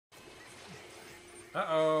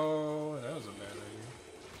Uh-oh. That was a bad idea.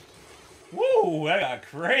 Whoa, that got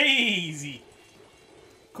crazy.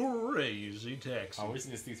 Crazy taxi. Oh, we just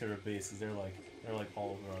need to sneak to their base because they're like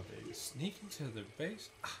all over our base. Sneak into their base?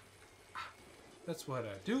 That's what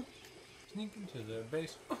I do. Sneak into their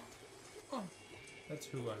base. That's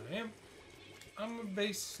who I am. I'm a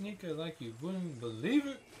base sneaker like you wouldn't believe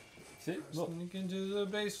it. Sneak into the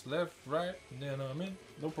base, left, right, and then I'm in.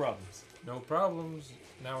 No problems. No problems.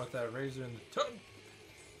 Now with that razor in the tongue.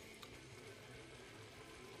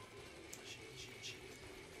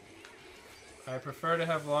 I prefer to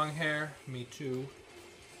have long hair. Me too.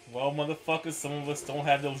 Well, motherfuckers, some of us don't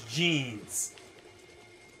have those genes.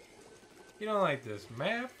 You don't like this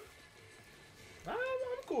map? I'm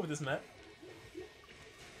cool with this map.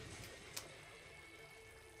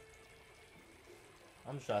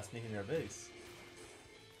 I'm just trying to sneak in their base.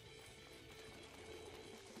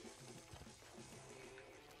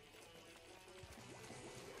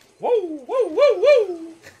 Whoa, whoa, whoa, whoa!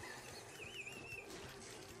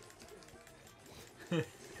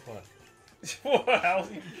 What? What?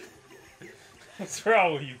 What's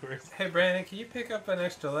wrong with you, Chris? Hey, Brandon, can you pick up an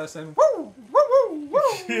extra lesson? Woo! Woo! Woo! Woo!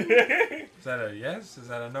 Is that a yes? Is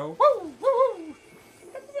that a no? Woo! Woo! Woo!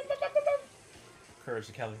 Courage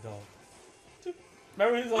the Cali dog.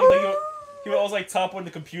 Remember he was always like top on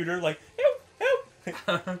the computer, like help,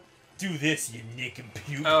 help. Do this, you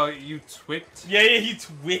nincompoop. Oh, you twicked? Yeah, he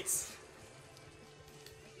twits.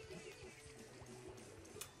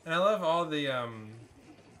 And I love all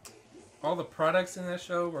the products in that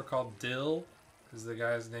show were called Dill, because the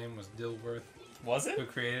guy's name was Dilworth. Was it? Who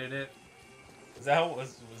created it? Is that how,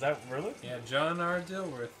 was that really? Yeah, John R.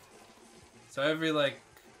 Dilworth. So every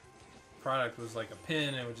product was like a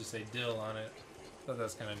pin, and it would just say Dill on it. I thought that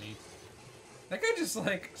was kind of neat. That guy just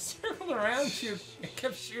circled around you and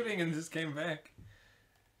kept shooting and just came back.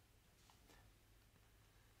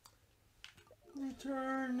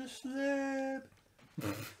 Return the slab.